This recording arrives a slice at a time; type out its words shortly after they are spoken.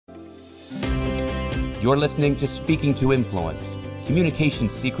You're listening to Speaking to Influence, Communication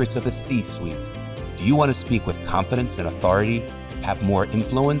Secrets of the C-Suite. Do you want to speak with confidence and authority, have more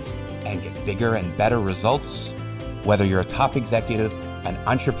influence, and get bigger and better results? Whether you're a top executive, an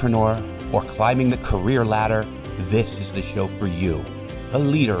entrepreneur, or climbing the career ladder, this is the show for you. A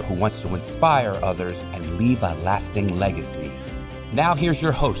leader who wants to inspire others and leave a lasting legacy. Now here's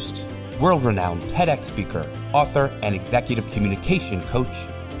your host, world-renowned TEDx speaker, author, and executive communication coach,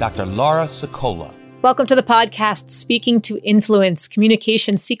 Dr. Laura Sicola. Welcome to the podcast, Speaking to Influence,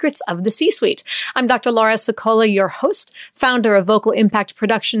 Communication Secrets of the C-Suite. I'm Dr. Laura Sicola, your host, founder of Vocal Impact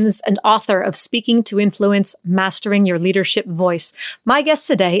Productions, and author of Speaking to Influence, Mastering Your Leadership Voice. My guest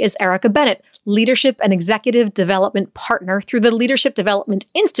today is Erica Bennett, Leadership and Executive Development Partner through the Leadership Development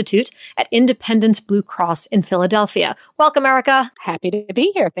Institute at Independence Blue Cross in Philadelphia. Welcome, Erica. Happy to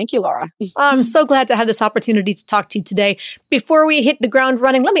be here. Thank you, Laura. I'm so glad to have this opportunity to talk to you today. Before we hit the ground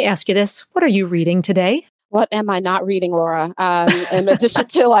running, let me ask you this. What are you reading today? What am I not reading, Laura? In addition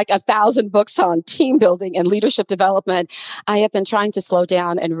to like 1,000 books on team building and leadership development, I have been trying to slow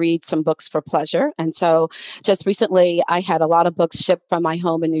down and read some books for pleasure. And so just recently, I had a lot of books shipped from my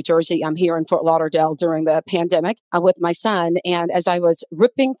home in New Jersey. I'm here in Fort Lauderdale during the pandemic with my son. And as I was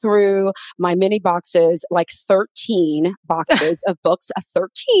ripping through my mini boxes, like 13 boxes of books,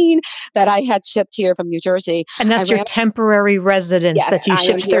 13 that I had shipped here from New Jersey. And that's your temporary residence that you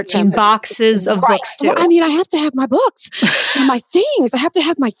shipped 13 boxes of books to. Well, I mean, I have to have my books and my things. I have to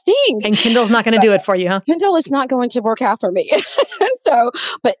have my things. And Kindle's not going to do it for you, huh? Kindle is not going to work out for me.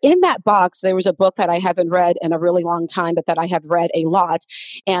 But in that box, there was a book that I haven't read in a really long time, but that I have read a lot.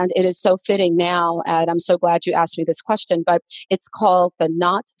 And it is so fitting now. And I'm so glad you asked me this question, but it's called The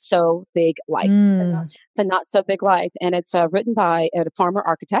Not So Big Life. The Not So Big Life. And it's written by a farmer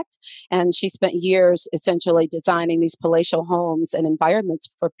architect. And she spent years essentially designing these palatial homes and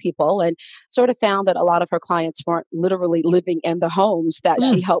environments for people, and sort of found that a lot of her clients weren't literally living in the homes that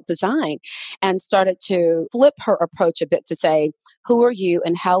she helped design, and started to flip her approach a bit to say, who are you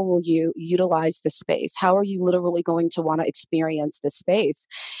and how will you utilize this space? How are you literally going to want to experience this space?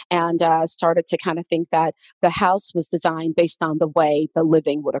 And started to kind of think that the house was designed based on the way the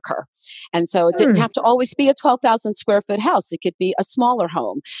living would occur. And so it didn't have to always be a 12,000 square foot house. It could be a smaller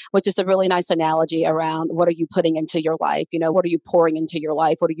home, which is a really nice analogy around what are you putting into your life? You know, what are you pouring into your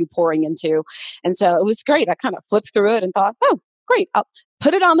life? What are you pouring into? And so it was great. I kind of flipped through it and thought, oh, great. I'll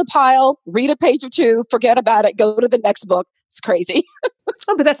put it on the pile, read a page or two, forget about it, go to the next book. It's crazy.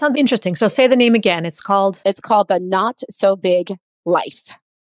 Oh, but that sounds interesting. So say the name again. It's called The Not So Big Life.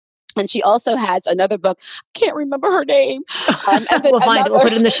 And she also has another book. I can't remember her name. We'll find it. We'll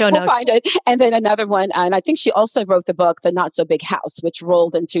put it in the show notes. We'll find it. And then another one. And I think she also wrote the book, The Not So Big House, which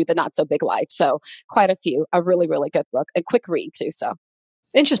rolled into The Not So Big Life. So quite a few. A really, really good book. A quick read too. So.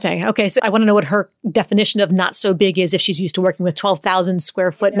 Interesting. Okay. So I want to know what her definition of not so big is if she's used to working with 12,000 square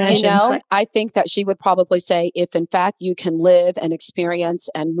foot mansions. I think that she would probably say, if in fact you can live and experience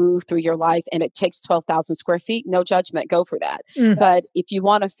and move through your life and it takes 12,000 square feet, no judgment, go for that. But if you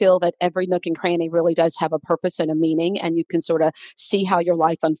want to feel that every nook and cranny really does have a purpose and a meaning, and you can sort of see how your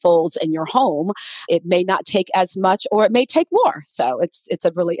life unfolds in your home, it may not take as much or it may take more. So it's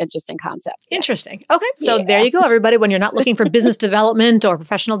a really interesting concept. Interesting. Okay. So there you go, everybody. When you're not looking for business development or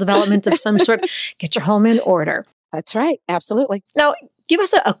professional development of some sort, get your home in order. That's right. Absolutely. Now, give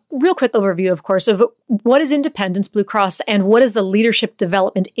us a real quick overview, of course, of what is Independence Blue Cross and what is the Leadership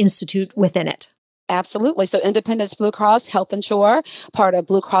Development Institute within it? Absolutely. So Independence Blue Cross Health Insure, part of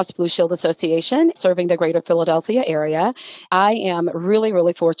Blue Cross Blue Shield Association, serving the greater Philadelphia area. I am really,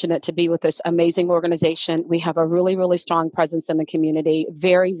 really fortunate to be with this amazing organization. We have a really, really strong presence in the community,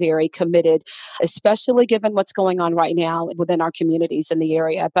 very, very committed, especially given what's going on right now within our communities in the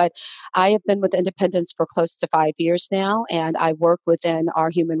area. But I have been with Independence for close to 5 years now, and I work within our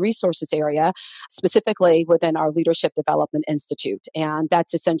human resources area, specifically within our Leadership Development Institute. And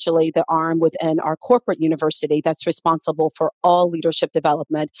that's essentially the arm within our corporate university that's responsible for all leadership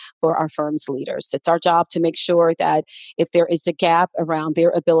development for our firm's leaders. It's our job to make sure that if there is a gap around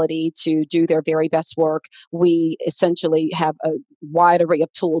their ability to do their very best work, we essentially have a wide array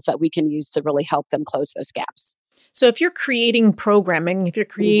of tools that we can use to really help them close those gaps. So if you're creating programming, if you're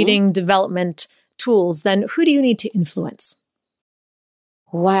creating development tools, then who do you need to influence?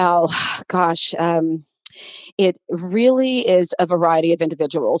 Wow, gosh. It really is a variety of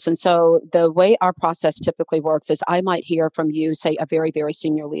individuals. And so the way our process typically works is I might hear from you, say, a very, very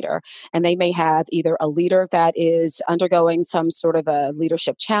senior leader, and they may have either a leader that is undergoing some sort of a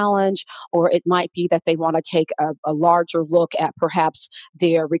leadership challenge, or it might be that they want to take a larger look at perhaps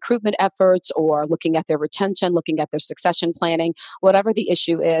their recruitment efforts or looking at their retention, looking at their succession planning, whatever the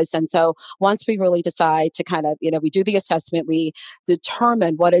issue is. And so once we really decide to kind of, we do the assessment, we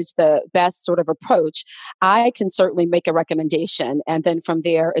determine what is the best sort of approach. I can certainly make a recommendation. And then from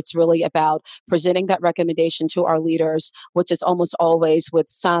there, it's really about presenting that recommendation to our leaders, which is almost always with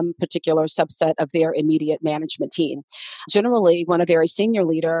some particular subset of their immediate management team. Generally, when a very senior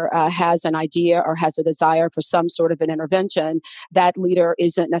leader has an idea or has a desire for some sort of an intervention, that leader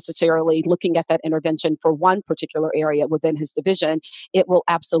isn't necessarily looking at that intervention for one particular area within his division. It will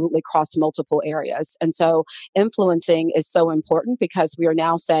absolutely cross multiple areas. And so influencing is so important because we are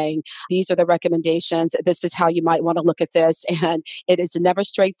now saying, these are the recommendations. This is how you might want to look at this. And it is never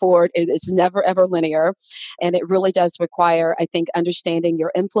straightforward. It is never, ever linear. And it really does require, I think, understanding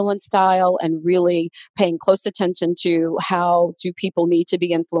your influence style and really paying close attention to how do people need to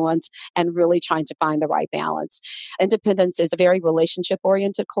be influenced and really trying to find the right balance. Independence is a very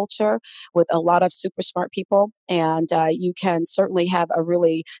relationship-oriented culture with a lot of super smart people. And you can certainly have a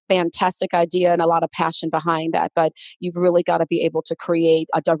really fantastic idea and a lot of passion behind that. But you've really got to be able to create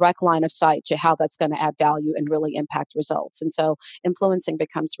a direct line of sight to how that's going to add value and really impact results. And so influencing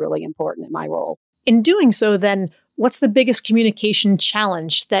becomes really important in my role. In doing so, then, what's the biggest communication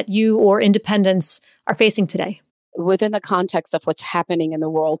challenge that you or independents are facing today? Within the context of what's happening in the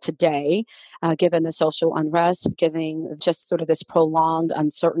world today, given the social unrest, given just sort of this prolonged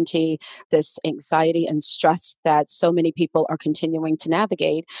uncertainty, this anxiety and stress that so many people are continuing to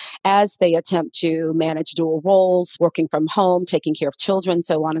navigate as they attempt to manage dual roles, working from home, taking care of children,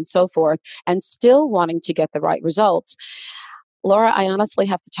 so on and so forth, and still wanting to get the right results. Laura, I honestly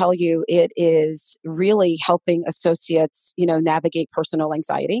have to tell you, it is really helping associates, navigate personal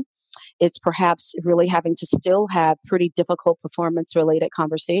anxiety. It's perhaps really having to still have pretty difficult performance-related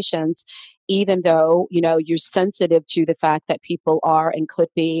conversations, even though, you're sensitive to the fact that people are and could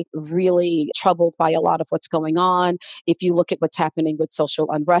be really troubled by a lot of what's going on. If you look at what's happening with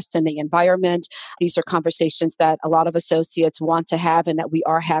social unrest in the environment, these are conversations that a lot of associates want to have and that we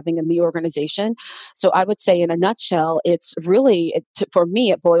are having in the organization. So I would say in a nutshell, it's really, for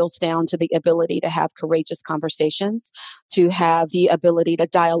me, it boils down to the ability to have courageous conversations, to have the ability to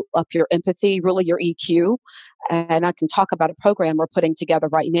dial up your empathy, really your EQ. And I can talk about a program we're putting together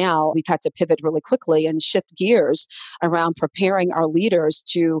right now. We've had to pivot really quickly and shift gears around preparing our leaders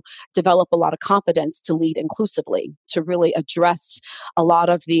to develop a lot of confidence to lead inclusively, to really address a lot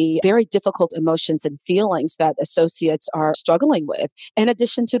of the very difficult emotions and feelings that associates are struggling with, in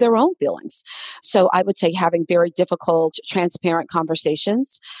addition to their own feelings. So I would say having very difficult, transparent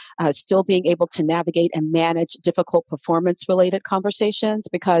conversations, still being able to navigate and manage difficult performance-related conversations,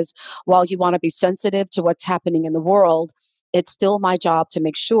 because while you want to be sensitive to what's happening in the world, it's still my job to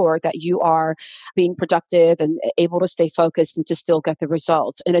make sure that you are being productive and able to stay focused and to still get the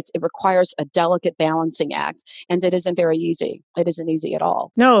results. And it requires a delicate balancing act. And it isn't very easy. It isn't easy at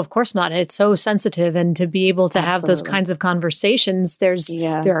all. No, of course not. It's so sensitive. And to be able to have those kinds of conversations, there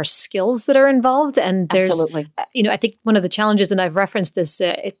are skills that are involved. And there's, I think one of the challenges, and I've referenced this,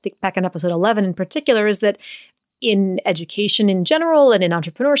 I think back in episode 11 in particular, is that in education in general and in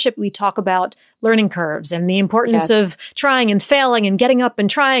entrepreneurship, we talk about learning curves and the importance of trying and failing and getting up and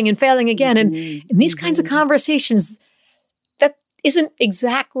trying and failing again. And in these kinds of conversations, that isn't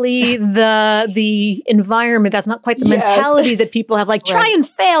exactly the environment. That's not quite the mentality that people have. Like, try and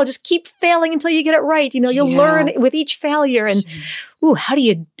fail, just keep failing until you get it right. You'll learn with each failure. And how do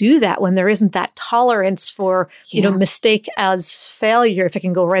you do that when there isn't that tolerance for, mistake as failure, if it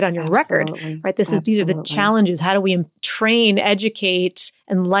can go right on your record, right? These are the challenges. How do we train, educate,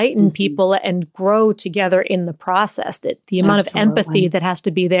 enlighten people and grow together in the process? That the amount of empathy that has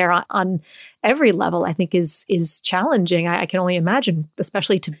to be there on every level, I think is challenging. I can only imagine,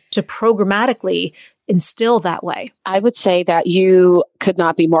 especially to programmatically instill that way. I would say that you could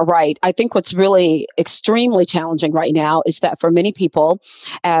not be more right. I think what's really extremely challenging right now is that for many people,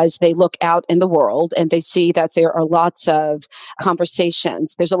 as they look out in the world and they see that there are lots of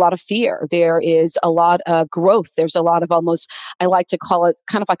conversations, there's a lot of fear, there is a lot of growth, there's a lot of almost, I like to call it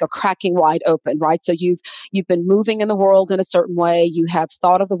kind of like a cracking wide open, right? So you've been moving in the world in a certain way, you have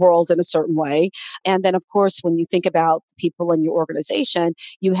thought of the world in a certain way. And then of course, when you think about people in your organization,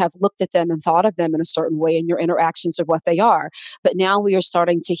 you have looked at them and thought of them in a certain way and your interactions are what they are. But now we are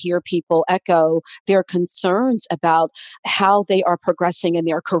starting to hear people echo their concerns about how they are progressing in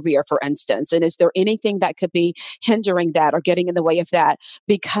their career, for instance. And is there anything that could be hindering that or getting in the way of that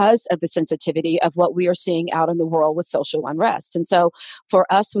because of the sensitivity of what we are seeing out in the world with social unrest? And so for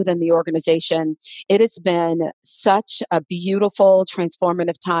us within the organization, it has been such a beautiful,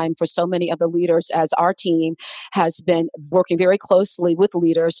 transformative time for so many of the leaders, as our team has been working very closely with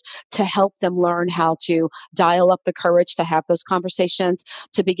leaders to help them learn how to dial up the courage to have those conversations,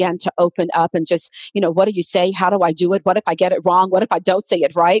 to begin to open up and just, what do you say? How do I do it? What if I get it wrong? What if I don't say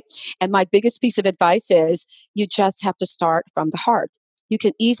it right? And my biggest piece of advice is you just have to start from the heart. You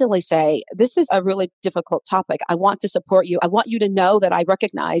can easily say, this is a really difficult topic. I want to support you. I want you to know that I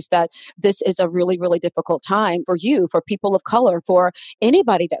recognize that this is a really, really difficult time for you, for people of color, for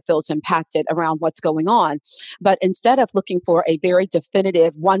anybody that feels impacted around what's going on. But instead of looking for a very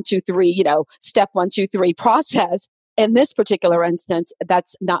definitive 1, 2, 3, step 1, 2, 3 process, in this particular instance,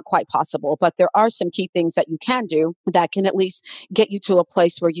 that's not quite possible, but there are some key things that you can do that can at least get you to a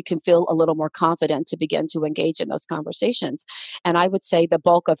place where you can feel a little more confident to begin to engage in those conversations. And I would say the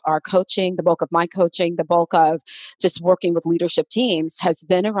bulk of our coaching, the bulk of my coaching, the bulk of just working with leadership teams has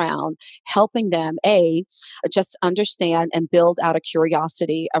been around helping them, just understand and build out a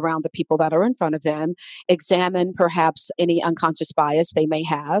curiosity around the people that are in front of them, examine perhaps any unconscious bias they may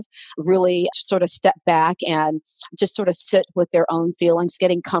have, really sort of step back and just sort of sit with their own feelings,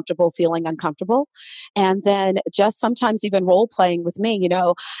 getting comfortable, feeling uncomfortable. And then just sometimes even role playing with me,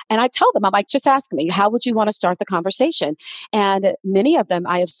 and I tell them, I'm like, just ask me, how would you want to start the conversation? And many of them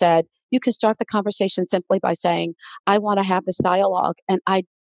I have said, you can start the conversation simply by saying, I want to have this dialogue and I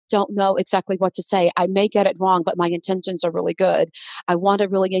don't know exactly what to say. I may get it wrong, but my intentions are really good. I want to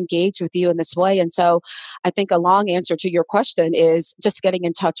really engage with you in this way. And so I think a long answer to your question is just getting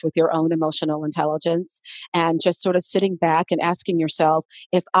in touch with your own emotional intelligence and just sort of sitting back and asking yourself,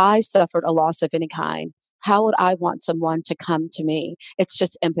 if I suffered a loss of any kind, how would I want someone to come to me? It's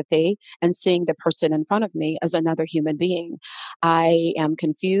just empathy and seeing the person in front of me as another human being. I am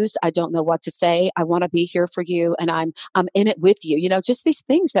confused. I don't know what to say. I want to be here for you and I'm in it with you. Just these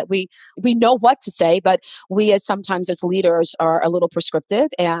things that we know what to say, but we sometimes as leaders are a little prescriptive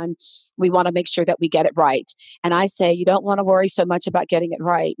and we want to make sure that we get it right. And I say, you don't want to worry so much about getting it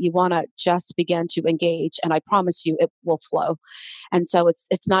right. You want to just begin to engage and I promise you it will flow. And so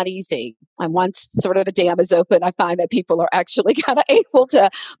it's not easy. And once sort of the dam is open, I find that people are actually kind of able to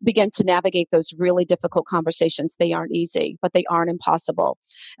begin to navigate those really difficult conversations. They aren't easy, but they aren't impossible.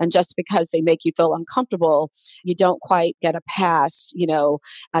 And just because they make you feel uncomfortable, you don't quite get a pass, you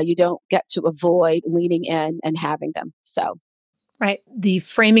don't get to avoid leaning in and having them. So. Right. The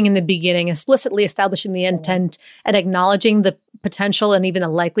framing in the beginning, explicitly establishing the intent and acknowledging the potential and even the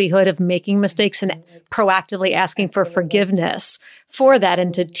likelihood of making mistakes and proactively asking for forgiveness for that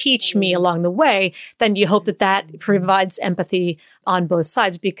and to teach me along the way, then you hope that provides empathy on both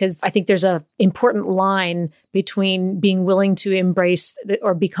sides, because I think there's an important line between being willing to embrace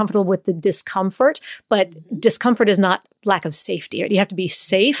or be comfortable with the discomfort, but discomfort is not lack of safety. Right? You have to be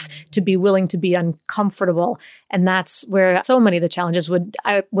safe to be willing to be uncomfortable. And that's where so many of the challenges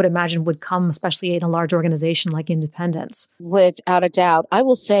I would imagine would come, especially in a large organization like Independence. Without a doubt. I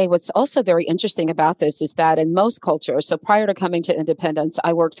will say what's also very interesting about this is that in most cultures, so prior to coming to Independence,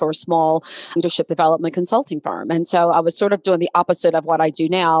 I worked for a small leadership development consulting firm. And so I was sort of doing the opposite of what I do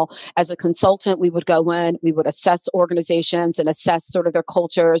now. As a consultant, we would go in, we would assess organizations and assess sort of their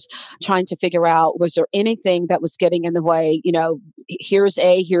cultures, trying to figure out, was there anything that was getting in the way? Here's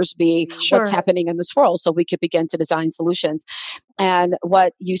A, here's B, Sure. What's happening in this world, so we could begin to design solutions. And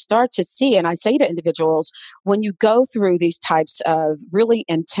what you start to see, and I say to individuals, when you go through these types of really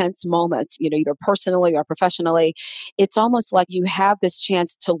intense moments, either personally or professionally, it's almost like you have this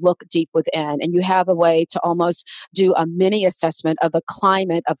chance to look deep within and you have a way to almost do a mini assessment of the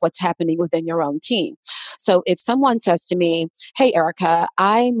climate of what's happening within your own team. So if someone says to me, hey, Erica,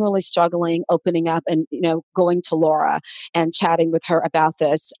 I'm really struggling opening up and, going to Laura and chatting with her about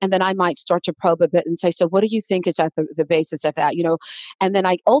this. And then I might start to probe a bit and say, so what do you think is at the basis of that? And then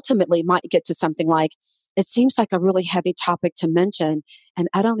I ultimately might get to something like, it seems like a really heavy topic to mention, and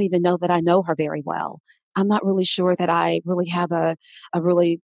I don't even know that I know her very well. I'm not really sure that I really have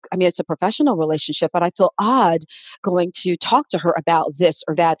it's a professional relationship, but I feel odd going to talk to her about this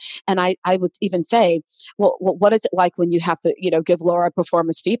or that. And I would even say, well, what is it like when you have to, give Laura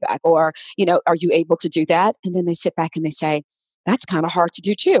performance feedback, or, are you able to do that? And then they sit back and they say, that's kind of hard to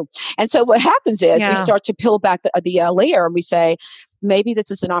do too. And so what happens is we start to peel back the layer and we say, maybe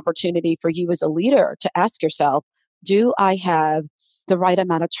this is an opportunity for you as a leader to ask yourself, Do I have the right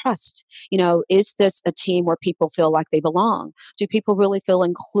amount of trust? Is this a team where people feel like they belong? Do people really feel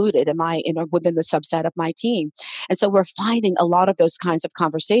included? Am I within the subset of my team? And so we're finding a lot of those kinds of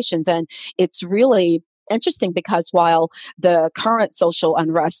conversations. And it's really interesting because while the current social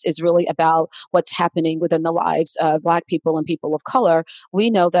unrest is really about what's happening within the lives of Black people and people of color, we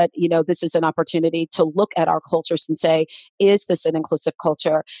know that, this is an opportunity to look at our cultures and say, is this an inclusive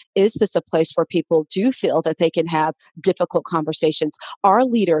culture? Is this a place where people do feel that they can have difficult conversations? Are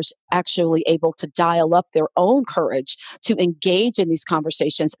leaders actually able to dial up their own courage to engage in these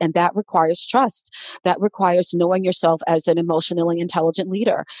conversations? And that requires trust. That requires knowing yourself as an emotionally intelligent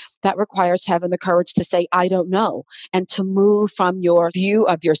leader. That requires having the courage to say, I don't know, and to move from your view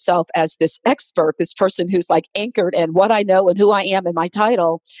of yourself as this expert, this person who's like anchored in what I know and who I am and my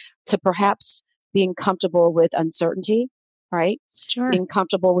title, to perhaps being comfortable with uncertainty, right? Sure. Being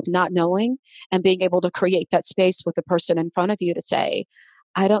comfortable with not knowing and being able to create that space with the person in front of you to say,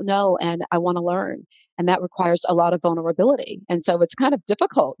 I don't know and I want to learn. And that requires a lot of vulnerability. And so it's kind of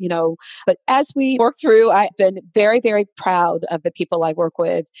difficult, but as we work through, I've been very, very proud of the people I work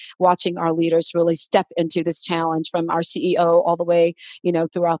with, watching our leaders really step into this challenge from our CEO all the way,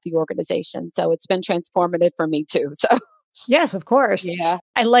 throughout the organization. So it's been transformative for me too. So yes, of course. Yeah.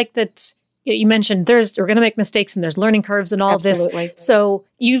 I like that you mentioned we're going to make mistakes and there's learning curves and all Absolutely. of this. So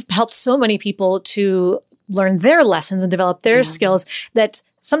you've helped so many people to learn their lessons and develop their skills that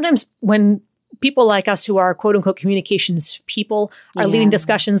sometimes when people like us who are quote unquote communications people are leading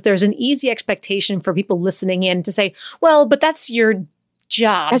discussions, there's an easy expectation for people listening in to say, well, but that's your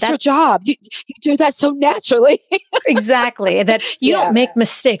job. That's your job. You do that so naturally. Exactly. That you don't make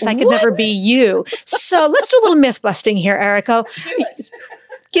mistakes. I could never be you. So let's do a little myth busting here, Erica.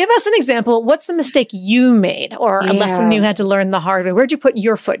 Give us an example. What's a mistake you made or a lesson you had to learn the hard way? Where'd you put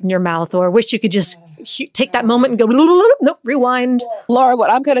your foot in your mouth or wish you could just take that moment and go, nope, rewind? Laura,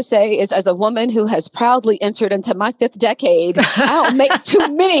 what I'm going to say is, as a woman who has proudly entered into my 5th decade, I don't make too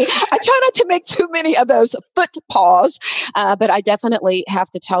many. I try not to make too many of those foot paws. But I definitely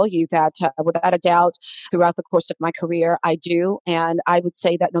have to tell you that without a doubt, throughout the course of my career, I do. And I would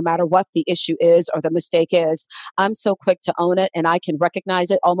say that no matter what the issue is or the mistake is, I'm so quick to own it and I can recognize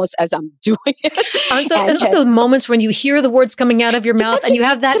it almost as I'm doing it. Aren't the moments when you hear the words coming out of your mouth and you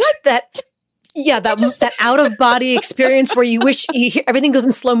have that that out of body experience where you wish everything goes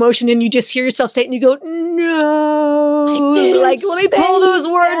in slow motion and you just hear yourself say it and you go, no, like, let me pull those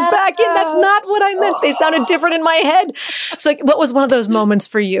words back in. That's not what I meant. They sounded different in my head. So what was one of those moments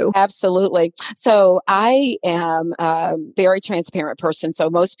for you? Absolutely. So I am a very transparent person. So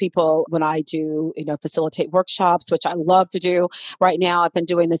most people, when I do, facilitate workshops, which I love to do right now, I've been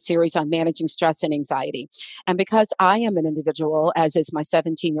doing this series on managing stress and anxiety. And because I am an individual, as is my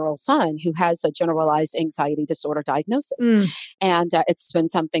 17-year-old son, who has a generalized anxiety disorder diagnosis. And it's been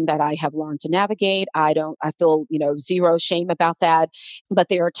something that I have learned to navigate. I feel, zero shame about that. But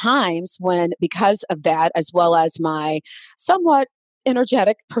there are times when, because of that, as well as my somewhat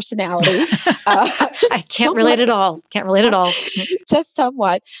energetic personality. I can't relate at all. Just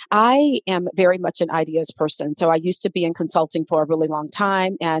somewhat. I am very much an ideas person. So I used to be in consulting for a really long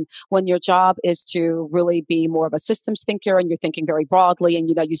time. And when your job is to really be more of a systems thinker and you're thinking very broadly and,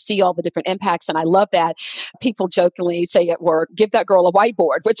 you see all the different impacts. And I love that. People jokingly say at work, give that girl a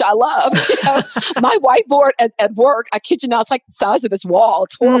whiteboard, which I love. My whiteboard at work, I kid you not, it's like the size of this wall.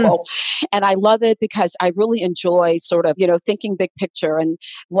 It's horrible. And I love it because I really enjoy sort of, thinking big picture and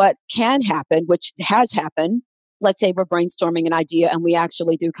what can happen, which has happened. Let's say we're brainstorming an idea and we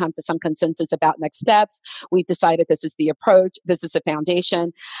actually do come to some consensus about next steps. We've decided this is the approach. This is the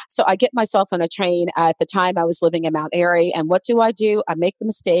foundation. So I get myself on a train. At the time I was living in Mount Airy. And what do? I make the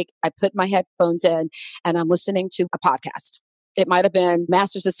mistake. I put my headphones in and I'm listening to a podcast. It might have been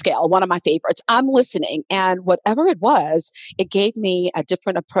Masters of Scale, one of my favorites. I'm listening, and whatever it was, it gave me a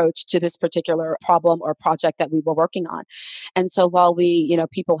different approach to this particular problem or project that we were working on. And so while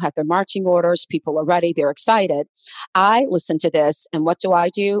people have their marching orders, people are ready, they're excited, I listen to this, and what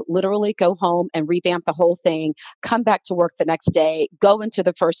do? Literally go home and revamp the whole thing, come back to work the next day, go into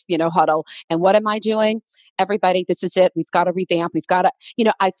the first, huddle. And what am I doing? Everybody, this is it. We've got to revamp. We've got to,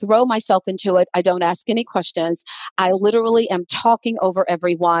 I throw myself into it. I don't ask any questions. I literally am talking over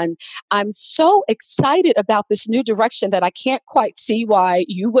everyone. I'm so excited about this new direction that I can't quite see why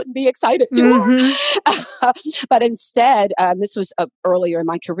you wouldn't be excited too. But instead, this was earlier in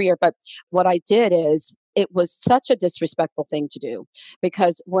my career, but what I did is it was such a disrespectful thing to do,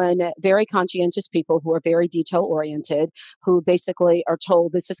 because when very conscientious people who are very detail oriented, who basically are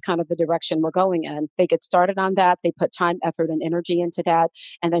told this is kind of the direction we're going in, they get started on that, they put time, effort, and energy into that.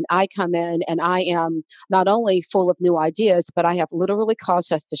 And then I come in and I am not only full of new ideas, but I have literally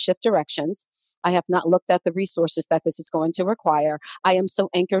caused us to shift directions. I have not looked at the resources that this is going to require. I am so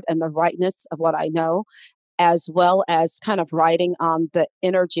anchored in the rightness of what I know, as well as kind of riding on the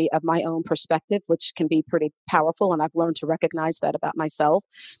energy of my own perspective, which can be pretty powerful. And I've learned to recognize that about myself.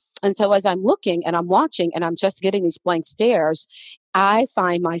 And so as I'm looking and I'm watching and I'm just getting these blank stares, I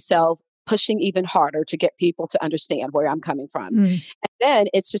find myself pushing even harder to get people to understand where I'm coming from. And then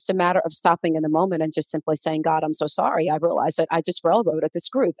it's just a matter of stopping in the moment and just simply saying, God, I'm so sorry. I realized that I just railroaded this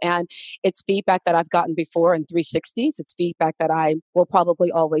group. And it's feedback that I've gotten before in 360s. It's feedback that I will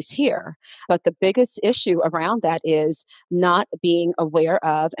probably always hear. But the biggest issue around that is not being aware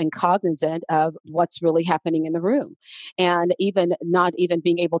of and cognizant of what's really happening in the room. And even not even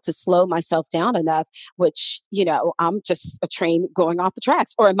being able to slow myself down enough, which, I'm just a train going off the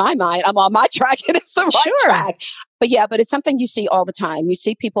tracks. Or in my mind, I'm on my track and it's the right track. But it's something you see all the time. You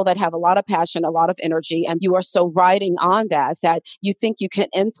see people that have a lot of passion, a lot of energy, and you are so riding on that you think you can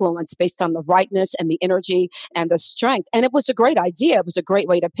influence based on the rightness and the energy and the strength. And it was a great idea. It was a great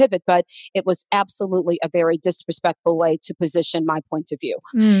way to pivot, but it was absolutely a very disrespectful way to position my point of view.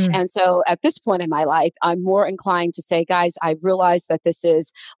 And so at this point in my life, I'm more inclined to say, guys, I realize that this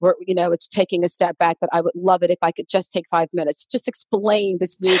is where, it's taking a step back, but I would love it if I could just take 5 minutes, just explain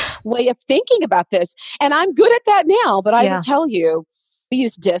this new way of thinking about this. And I'm good at that now, but I will tell you, we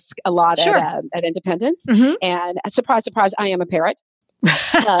use DISC a lot at Independence. And surprise, surprise, I am a parrot. We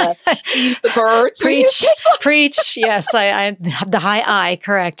use the birds. Preach. Yes, I the high I,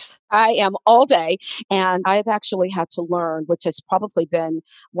 correct. I am all day. And I've actually had to learn, which has probably been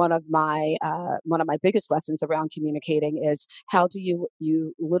one of my biggest lessons around communicating, is how do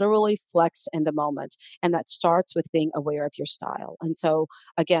you literally flex in the moment. And that starts with being aware of your style. And so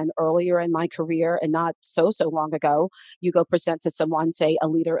again, earlier in my career and not so long ago, you go present to someone, say a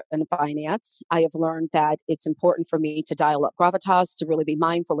leader in finance. I have learned that it's important for me to dial up gravitas, to really be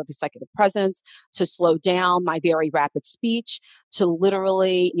mindful of executive presence, to slow down my very rapid speech, to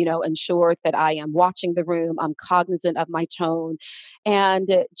literally, ensure that I am watching the room, I'm cognizant of my tone, and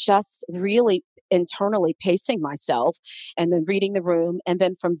just really internally pacing myself and then reading the room. And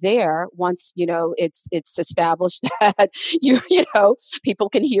then from there, once, it's established that people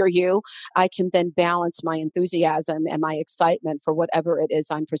can hear you, I can then balance my enthusiasm and my excitement for whatever it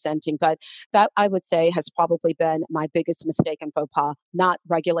is I'm presenting. But that, I would say, has probably been my biggest mistake and faux pas, not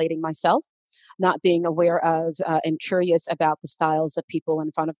regulating myself, not being aware of and curious about the styles of people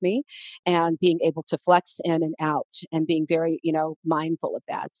in front of me, and being able to flex in and out and being very, mindful of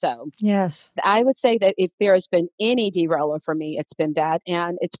that. So yes, I would say that if there has been any derailer for me, it's been that.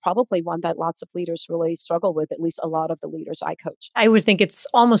 And it's probably one that lots of leaders really struggle with, at least a lot of the leaders I coach. I would think it's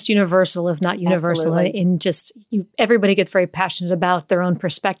almost universal, if not universal, in just everybody gets very passionate about their own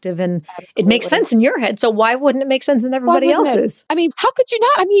perspective, and it makes sense in your head. So why wouldn't it make sense in everybody else's? I mean, how could you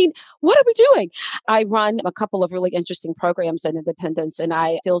not? I mean, what are we doing? I run a couple of really interesting programs at Independence, and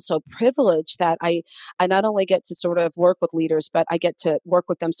I feel so privileged that I not only get to sort of work with leaders, but I get to work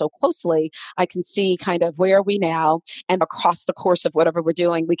with them so closely. I can see kind of where are we now, and across the course of whatever we're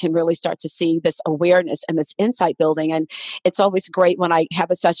doing, we can really start to see this awareness and this insight building. And it's always great when I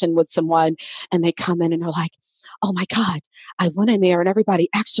have a session with someone and they come in and they're like, oh my God, I went in there and everybody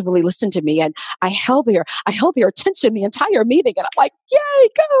actually listened to me, and I held their attention the entire meeting. And I'm like, yay,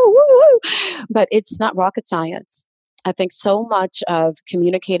 go, woo-hoo. But it's not rocket science. I think so much of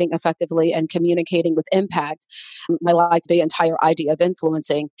communicating effectively and communicating with impact, I like the entire idea of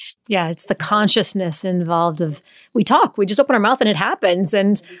influencing. Yeah, it's the consciousness involved of, we just open our mouth and it happens.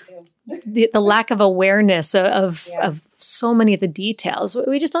 And the lack of awareness of so many of the details,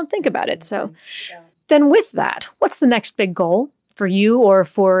 we just don't think about it. So then with that, what's the next big goal for you or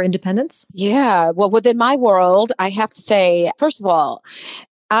for Independence? Yeah, well, within my world, I have to say, first of all,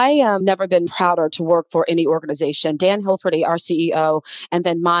 I have never been prouder to work for any organization. Dan Hilferty, our CEO, and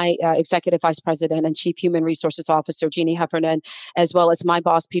then my Executive Vice President and Chief Human Resources Officer, Jeannie Heffernan, as well as my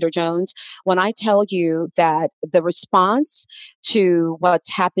boss, Peter Jones. When I tell you that the response to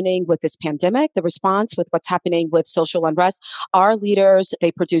what's happening with this pandemic, the response with what's happening with social unrest, our leaders,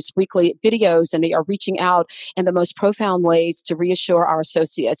 they produce weekly videos and they are reaching out in the most profound ways to reassure our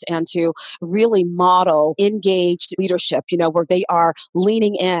associates and to really model engaged leadership, where they are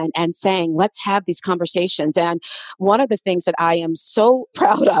leaning in and saying, let's have these conversations. And one of the things that I am so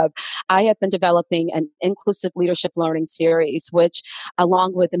proud of, I have been developing an inclusive leadership learning series, which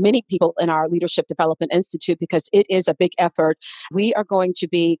along with many people in our Leadership Development Institute, because it is a big effort, we are going to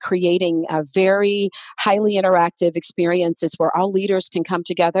be creating a very highly interactive experiences where all leaders can come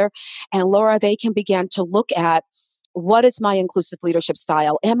together. And Laura, they can begin to look at, what is my inclusive leadership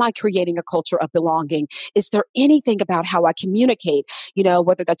style? Am I creating a culture of belonging? Is there anything about how I communicate,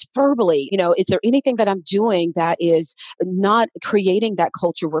 whether that's verbally, is there anything that I'm doing that is not creating that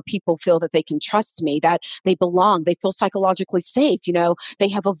culture where people feel that they can trust me, that they belong, they feel psychologically safe, they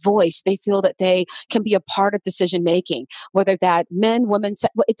have a voice, they feel that they can be a part of decision making, whether that men, women,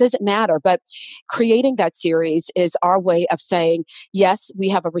 it doesn't matter. But creating that series is our way of saying, yes, we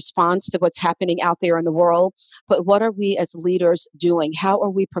have a response to what's happening out there in the world, but what are we as leaders doing? How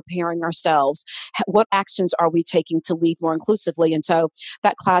are we preparing ourselves? What actions are we taking to lead more inclusively? And so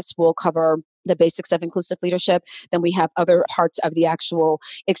that class will cover the basics of inclusive leadership. Then we have other parts of the actual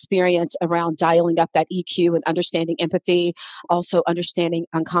experience around dialing up that EQ and understanding empathy, also understanding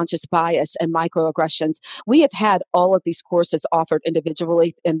unconscious bias and microaggressions. We have had all of these courses offered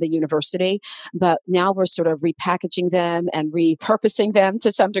individually in the university, but now we're sort of repackaging them and repurposing them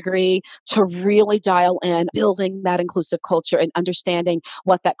to some degree to really dial in building that inclusive culture and understanding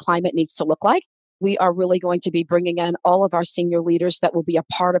what that climate needs to look like. We are really going to be bringing in all of our senior leaders that will be a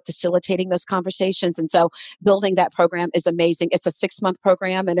part of facilitating those conversations. And so building that program is amazing. It's a 6-month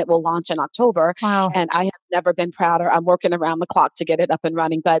program and it will launch in October. Wow. And I have never been prouder. I'm working around the clock to get it up and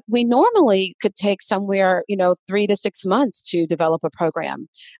running. But we normally could take somewhere, 3 to 6 months to develop a program.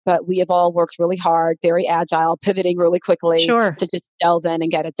 But we have all worked really hard, very agile, pivoting really quickly Sure. to just delve in and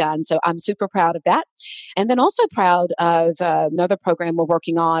get it done. So I'm super proud of that. And then also proud of another program we're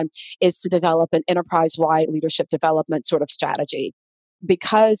working on is to develop an enterprise-wide leadership development sort of strategy.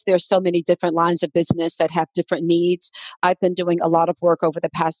 Because there's so many different lines of business that have different needs, I've been doing a lot of work over the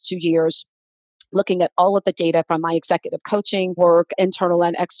past 2 years looking at all of the data from my executive coaching work, internal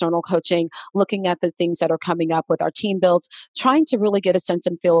and external coaching, looking at the things that are coming up with our team builds, trying to really get a sense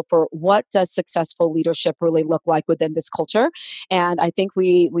and feel for what does successful leadership really look like within this culture. And I think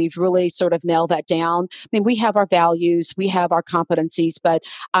we've really sort of nailed that down. I mean, we have our values, we have our competencies, but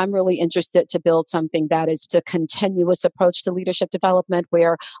I'm really interested to build something that is a continuous approach to leadership development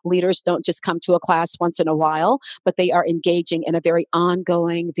where leaders don't just come to a class once in a while, but they are engaging in a very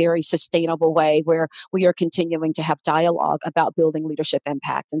ongoing, very sustainable way where we are continuing to have dialogue about building leadership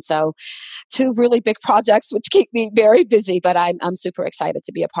impact. And so 2 really big projects, which keep me very busy, but I'm super excited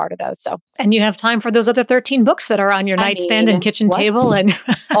to be a part of those. So, and you have time for those other 13 books that are on your nightstand and kitchen table and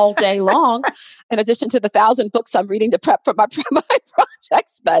all day long, in addition to the 1,000 books I'm reading to prep for my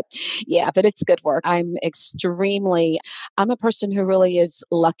projects. But it's good work. I'm a person who really is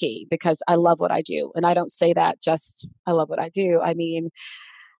lucky because I love what I do. And I don't say that just, I love what I do. I mean,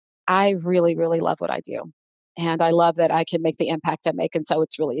 I really, really love what I do. And I love that I can make the impact I make. And so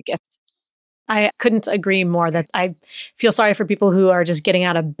it's really a gift. I couldn't agree more that I feel sorry for people who are just getting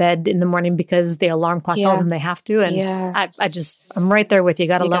out of bed in the morning because the alarm clock tells them they have to. And I'm right there with you.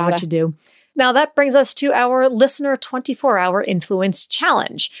 Gotta love what you do. Now that brings us to our listener 24-hour influence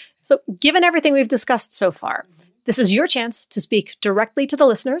challenge. So given everything we've discussed so far, this is your chance to speak directly to the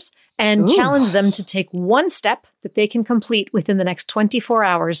listeners and challenge them to take one step that they can complete within the next 24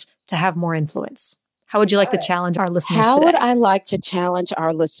 hours to have more influence. How would you like to challenge our listeners today? How would I like to challenge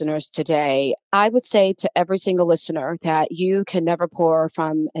our listeners today? I would say to every single listener that you can never pour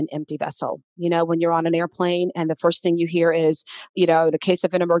from an empty vessel. When you're on an airplane and the first thing you hear is, in the case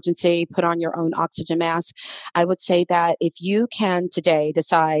of an emergency, put on your own oxygen mask. I would say that if you can today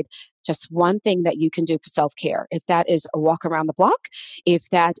decide just one thing that you can do for self-care, if that is a walk around the block, if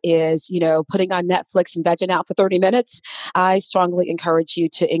that is, putting on Netflix and vegging out for 30 minutes, I strongly encourage you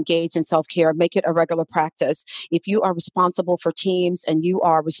to engage in self-care, make it a regular practice. If you are responsible for teams and you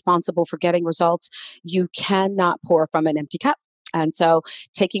are responsible for getting results, you cannot pour from an empty cup. And so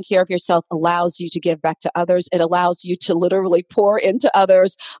taking care of yourself allows you to give back to others. It allows you to literally pour into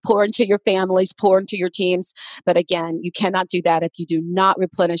others, pour into your families, pour into your teams. But again, you cannot do that if you do not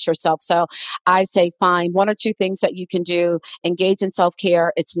replenish yourself. So I say find 1 or 2 things that you can do. Engage in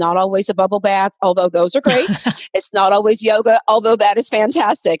self-care. It's not always a bubble bath, although those are great. It's not always yoga, although that is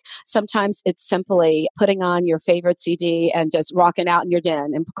fantastic. Sometimes it's simply putting on your favorite CD and just rocking out in your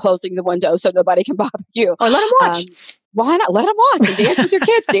den and closing the window so nobody can bother you. Or let them watch. why not let them watch and dance with your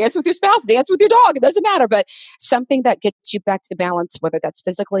kids, dance with your spouse, dance with your dog. It doesn't matter, but something that gets you back to balance, whether that's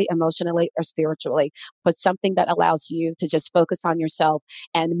physically, emotionally, or spiritually, but something that allows you to just focus on yourself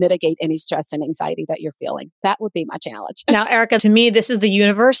and mitigate any stress and anxiety that you're feeling. That would be my challenge. Now, Erica, to me, this is the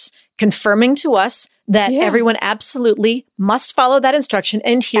universe confirming to us that everyone absolutely must follow that instruction.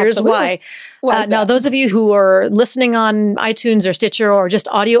 And here's why. Now, those of you who are listening on iTunes or Stitcher or just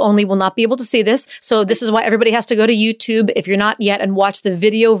audio only will not be able to see this. So this is why everybody has to go to YouTube if you're not yet and watch the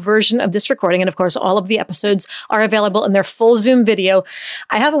video version of this recording. And of course, all of the episodes are available in their full Zoom video.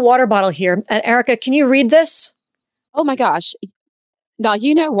 I have a water bottle here. And Erica, can you read this? Oh my gosh. Now,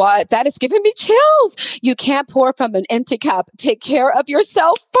 you know what? That is giving me chills. You can't pour from an empty cup. Take care of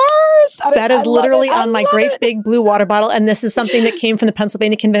yourself first. That is literally on my great big blue water bottle. And this is something that came from the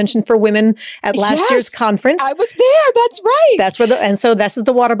Pennsylvania Convention for Women at last year's conference. I was there. That's right. That's where and so this is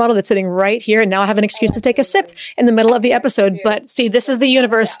the water bottle that's sitting right here. And now I have an excuse to take a sip in the middle of the episode. But see, this is the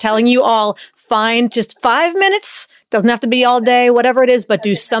universe telling you all, find just 5 minutes. Doesn't have to be all day, whatever it is, but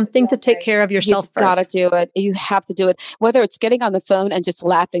do something to take care of yourself first. You've got to do it. You have to do it. Whether it's getting on the phone and just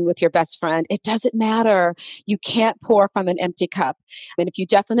laughing with your best friend, it doesn't matter. You can't pour from an empty cup. And if you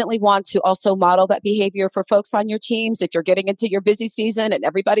definitely want to also model that behavior for folks on your teams, if you're getting into your busy season and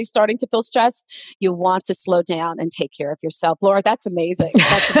everybody's starting to feel stressed, you want to slow down and take care of yourself. Laura, that's amazing.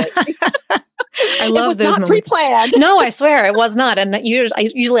 That's amazing. I love it was those not moments. Pre-planned. No, I swear it was not. And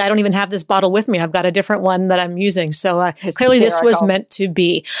usually I don't even have this bottle with me. I've got a different one that I'm using. So clearly this was meant to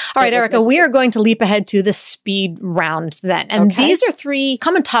be. All right, Erica, we are going to leap ahead to the speed round then. And these are 3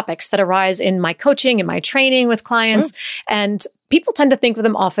 common topics that arise in my coaching and my training with clients. And people tend to think of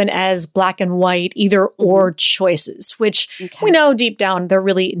them often as black and white, either or choices, which we know deep down they're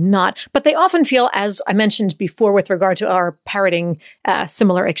really not. But they often feel, as I mentioned before with regard to our parroting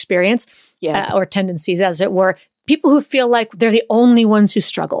similar experience, or tendencies, as it were, people who feel like they're the only ones who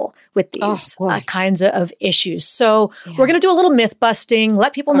struggle with these kinds of issues. So we're going to do a little myth busting,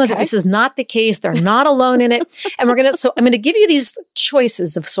 let people know that this is not the case. They're not alone in it. And I'm going to give you these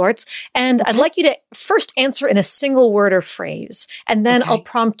choices of sorts. And I'd like you to first answer in a single word or phrase. And then I'll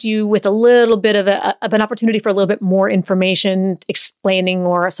prompt you with a little bit of an opportunity for a little bit more information, explaining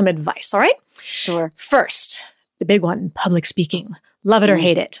or some advice. All right? Sure. First, the big one, public speaking. Love it or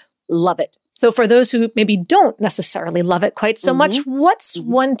hate it? Love it. So for those who maybe don't necessarily love it quite so much, what's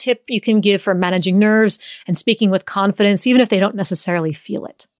one tip you can give for managing nerves and speaking with confidence, even if they don't necessarily feel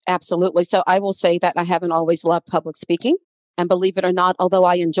it? Absolutely. So I will say that I haven't always loved public speaking. And believe it or not, although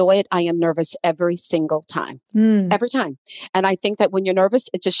I enjoy it, I am nervous every single time. Every time. And I think that when you're nervous,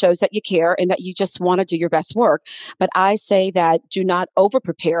 it just shows that you care and that you just want to do your best work. But I say that do not over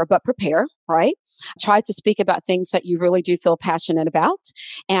prepare, but prepare, right? Try to speak about things that you really do feel passionate about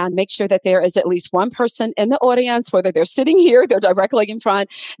and make sure that there is at least one person in the audience, whether they're sitting here, they're directly in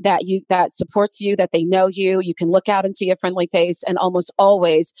front, that supports you, that they know you. You can look out and see a friendly face, and almost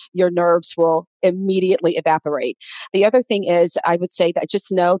always your nerves will immediately evaporate. The other thing is, I would say that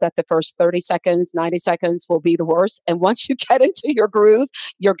just know that the first 30 seconds, 90 seconds will be the worst. And once you get into your groove,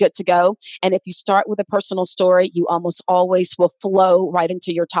 you're good to go. And if you start with a personal story, you almost always will flow right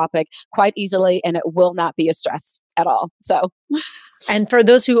into your topic quite easily, and it will not be a stress at all. So, and for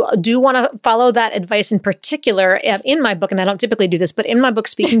those who do want to follow that advice in particular, in my book, and I don't typically do this, but in my book,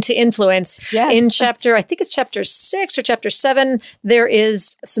 Speaking to Influence, in I think it's chapter 6 or chapter 7, there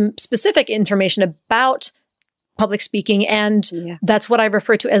is some specific information about public speaking. And that's what I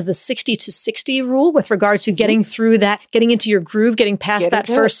refer to as the 60 to 60 rule with regard to getting through that, getting into your groove, getting past that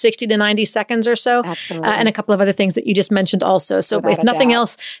first 60 to 90 seconds or so. Absolutely. And a couple of other things that you just mentioned also. So if nothing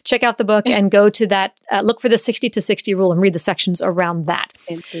else, check out the book and go to that, look for the 60 to 60 rule and read the sections around that.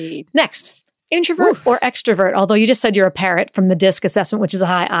 Indeed. Next. Introvert or extrovert? Although you just said you're a parrot from the DISC assessment, which is a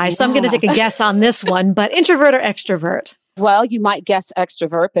high I. So I'm going to take a guess on this one, but introvert or extrovert? Well, you might guess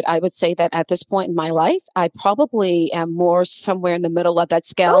extrovert, but I would say that at this point in my life, I probably am more somewhere in the middle of that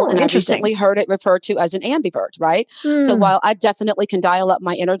scale. And I recently heard it referred to as an ambivert, right? So while I definitely can dial up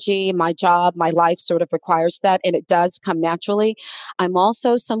my energy, my job, my life sort of requires that, and it does come naturally, I'm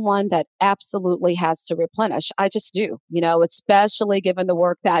also someone that absolutely has to replenish. I just do, especially given the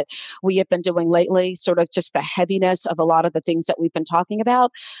work that we have been doing lately, sort of just the heaviness of a lot of the things that we've been talking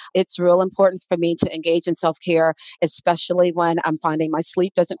about. It's real important for me to engage in self-care, especially when I'm finding my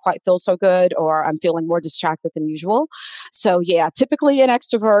sleep doesn't quite feel so good or I'm feeling more distracted than usual. So typically an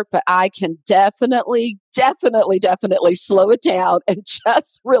extrovert, but I can definitely slow it down and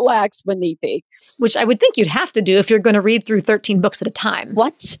just relax when need be. Which I would think you'd have to do if you're going to read through 13 books at a time.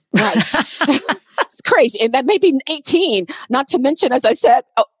 What? Right. It's crazy. And that may be 18, not to mention, as I said,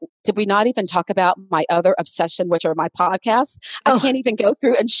 Did we not even talk about my other obsession, which are my podcasts? I can't even go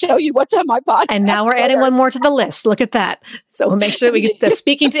through and show you what's on my podcast. And now we're adding one more to the list. Look at that. So we'll make sure that we get the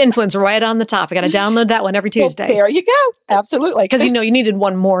Speaking to Influence right on the top. I got to download that one every Tuesday. Well, there you go. Absolutely. Because you needed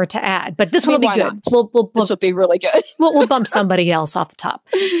one more to add, but this one will be good. This will be really good. we'll bump somebody else off the top.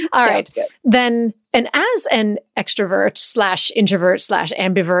 All right. Good. Then, and as an extrovert / introvert /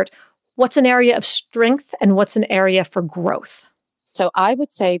 ambivert, what's an area of strength and what's an area for growth? So I would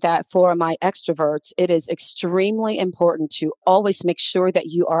say that for my extroverts, it is extremely important to always make sure that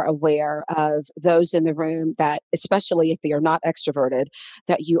you are aware of those in the room that, especially if they are not extroverted,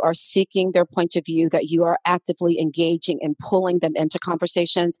 that you are seeking their point of view, that you are actively engaging and pulling them into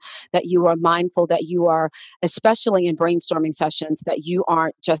conversations, that you are mindful that you are, especially in brainstorming sessions, that you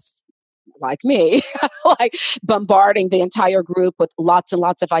aren't just like me, like bombarding the entire group with lots and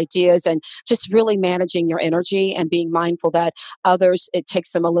lots of ideas, and just really managing your energy and being mindful that others, it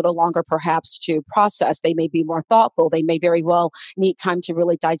takes them a little longer perhaps to process. They may be more thoughtful. They may very well need time to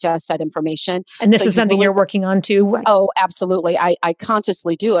really digest that information. And this is something you're working on too? Oh, absolutely. I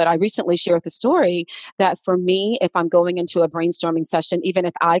consciously do it. I recently shared the story that for me, if I'm going into a brainstorming session, even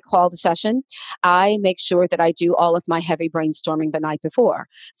if I call the session, I make sure that I do all of my heavy brainstorming the night before.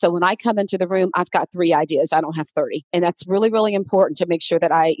 So when I come into the room, I've got 3 ideas. I don't have 30. And that's really, really important to make sure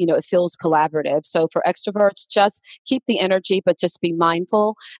that it feels collaborative. So for extroverts, just keep the energy, but just be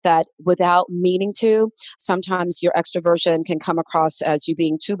mindful that without meaning to, sometimes your extroversion can come across as you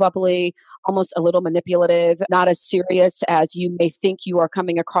being too bubbly, almost a little manipulative, not as serious as you may think you are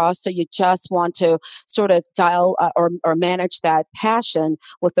coming across. So you just want to sort of dial or manage that passion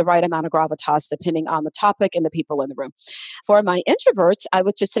with the right amount of gravitas, depending on the topic and the people in the room. For my introverts, I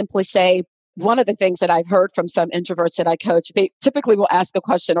would just simply say, one of the things that I've heard from some introverts that I coach, they typically will ask a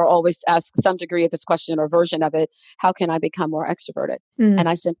question or always ask some degree of this question or version of it. How can I become more extroverted? And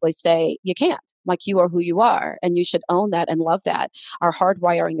I simply say, you can't. Like, you are who you are, and you should own that and love that. Our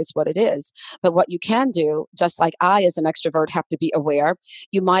hardwiring is what it is. But what you can do, just like I as an extrovert have to be aware,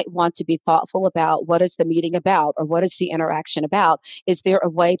 you might want to be thoughtful about what is the meeting about or what is the interaction about. Is there a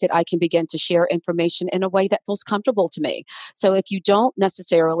way that I can begin to share information in a way that feels comfortable to me? So if you don't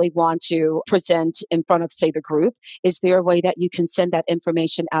necessarily want to present in front of, say, the group, is there a way that you can send that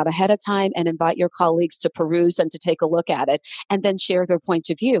information out ahead of time and invite your colleagues to peruse and to take a look at it and then share their point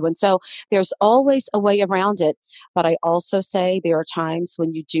of view? And so there's always a way around it. But I also say there are times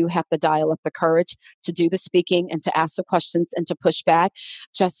when you do have to dial up the courage to do the speaking and to ask the questions and to push back.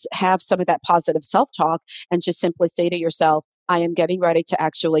 Just have some of that positive self-talk and just simply say to yourself, I am getting ready to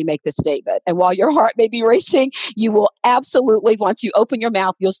actually make this statement. And while your heart may be racing, you will absolutely, once you open your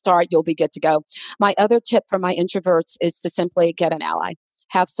mouth, you'll be good to go. My other tip for my introverts is to simply get an ally.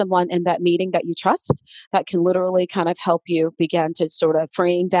 Have someone in that meeting that you trust that can literally kind of help you begin to sort of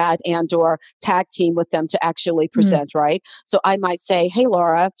frame that and or tag team with them to actually present, right? So I might say, hey,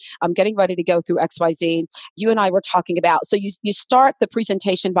 Laura, I'm getting ready to go through XYZ. You and I were talking about, so you start the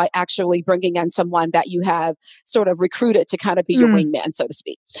presentation by actually bringing in someone that you have sort of recruited to kind of be your wingman, so to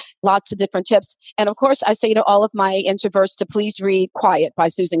speak. Lots of different tips. And of course, I say to all of my introverts to please read Quiet by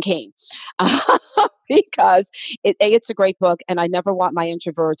Susan Cain. Because it's a great book, and I never want my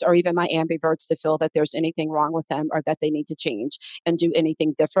introverts or even my ambiverts to feel that there's anything wrong with them or that they need to change and do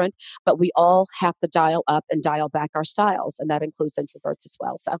anything different. But we all have to dial up and dial back our styles, and that includes introverts as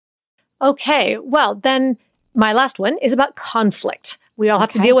well. So, okay, well, then my last one is about conflict. We all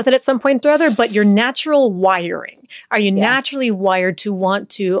have to deal with it at some point or other, but your natural wiring. Are you naturally wired to want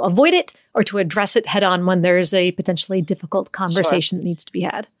to avoid it or to address it head on when there's a potentially difficult conversation that needs to be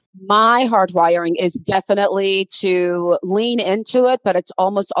had? My hardwiring is definitely to lean into it, but it's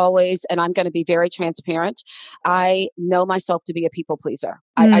almost always, and I'm going to be very transparent, I know myself to be a people pleaser.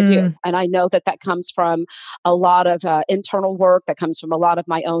 I do. And I know that comes from a lot of internal work, that comes from a lot of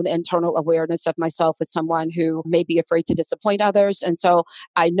my own internal awareness of myself as someone who may be afraid to disappoint others. And so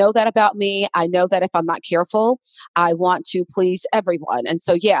I know that about me. I know that if I'm not careful, I want to please everyone. And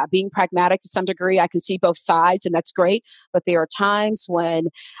so, being pragmatic to some degree, I can see both sides, and that's great. But there are times when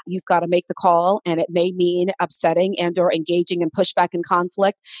you've got to make the call, and it may mean upsetting and or engaging in pushback and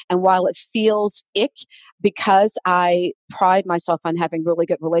conflict. And while it feels ick, because I pride myself on having really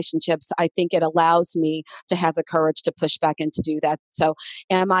good relationships, I think it allows me to have the courage to push back and to do that. So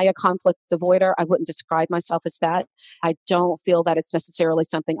am I a conflict avoider? I wouldn't describe myself as that. I don't feel that it's necessarily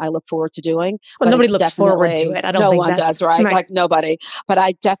something I look forward to doing. Well, nobody looks forward to it. I don't think no one does, right? Like nobody. But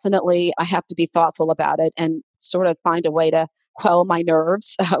I have to be thoughtful about it and sort of find a way to quell my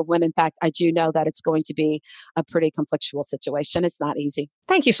nerves when in fact I do know that it's going to be a pretty conflictual situation. It's not easy.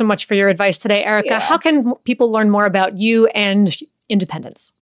 Thank you so much for your advice today, Erica. How can people learn more about you and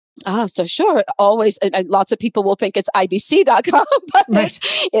independence? So sure. Always, and lots of people will think it's ibc.com, but Right.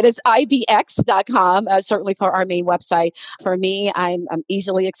 it is ibx.com, certainly for our main website. For me, I'm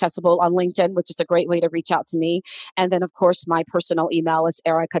easily accessible on LinkedIn, which is a great way to reach out to me. And then, of course, my personal email is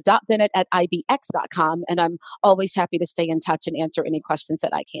erica.bennett@ibx.com. And I'm always happy to stay in touch and answer any questions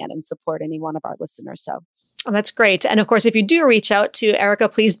that I can and support any one of our listeners. So. Oh, that's great. And of course, if you do reach out to Erica,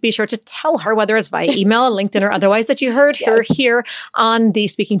 please be sure to tell her, whether it's via email, LinkedIn, or otherwise, that you heard her here on the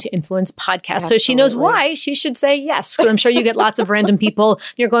Speaking to Influence podcast. Absolutely. So she knows why she should say yes. So I'm sure you get lots of random people.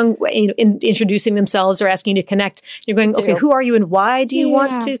 You're going, introducing themselves or asking you to connect. You're going, okay, who are you and why do you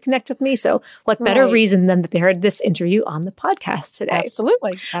want to connect with me? So what better reason than that they heard this interview on the podcast today?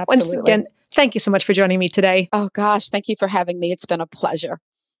 Absolutely. Once again, thank you so much for joining me today. Oh, gosh. Thank you for having me. It's been a pleasure.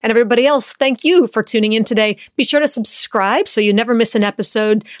 And everybody else, thank you for tuning in today. Be sure to subscribe so you never miss an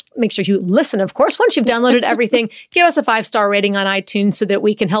episode. Make sure you listen, of course. Once you've downloaded everything, give us a 5-star rating on iTunes so that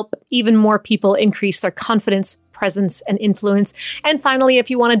we can help even more people increase their confidence, presence, and influence. And finally,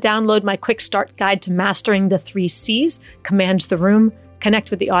 if you want to download my quick start guide to mastering the 3 C's, command the room, connect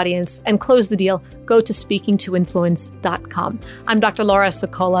with the audience, and close the deal, go to speakingtoinfluence.com. I'm Dr. Laura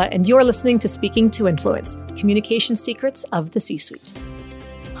Sicola, and you're listening to Speaking to Influence, Communication Secrets of the C-Suite.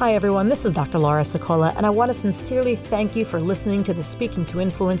 Hi, everyone. This is Dr. Laura Sicola, and I want to sincerely thank you for listening to the Speaking to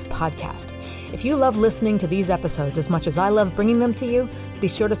Influence podcast. If you love listening to these episodes as much as I love bringing them to you, be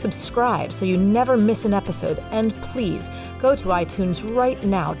sure to subscribe so you never miss an episode. And please go to iTunes right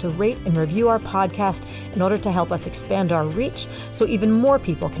now to rate and review our podcast in order to help us expand our reach so even more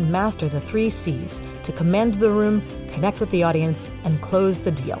people can master the 3 C's to command the room, connect with the audience, and close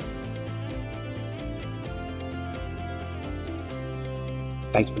the deal.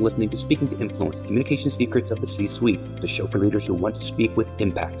 Thanks for listening to Speaking to Influence, Communication Secrets of the C-Suite, the show for leaders who want to speak with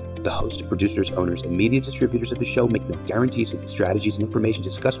impact. The hosts, producers, owners, and media distributors of the show make no guarantees that the strategies and information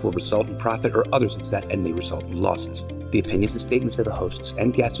discussed will result in profit or other success and may result in losses. The opinions and statements of the hosts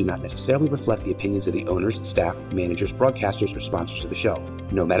and guests do not necessarily reflect the opinions of the owners, staff, managers, broadcasters, or sponsors of the show.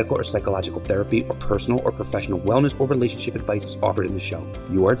 No medical or psychological therapy or personal or professional wellness or relationship advice is offered in the show.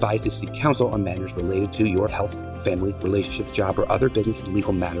 You are advised to seek counsel on matters related to your health, family, relationships, job, or other business and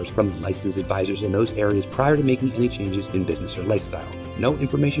legal matters from licensed advisors in those areas prior to making any changes in business or lifestyle. No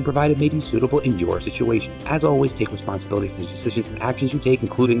information provided may be suitable in your situation. As always, take responsibility for the decisions and actions you take,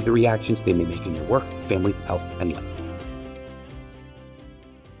 including the reactions they may make in your work, family, health, and life.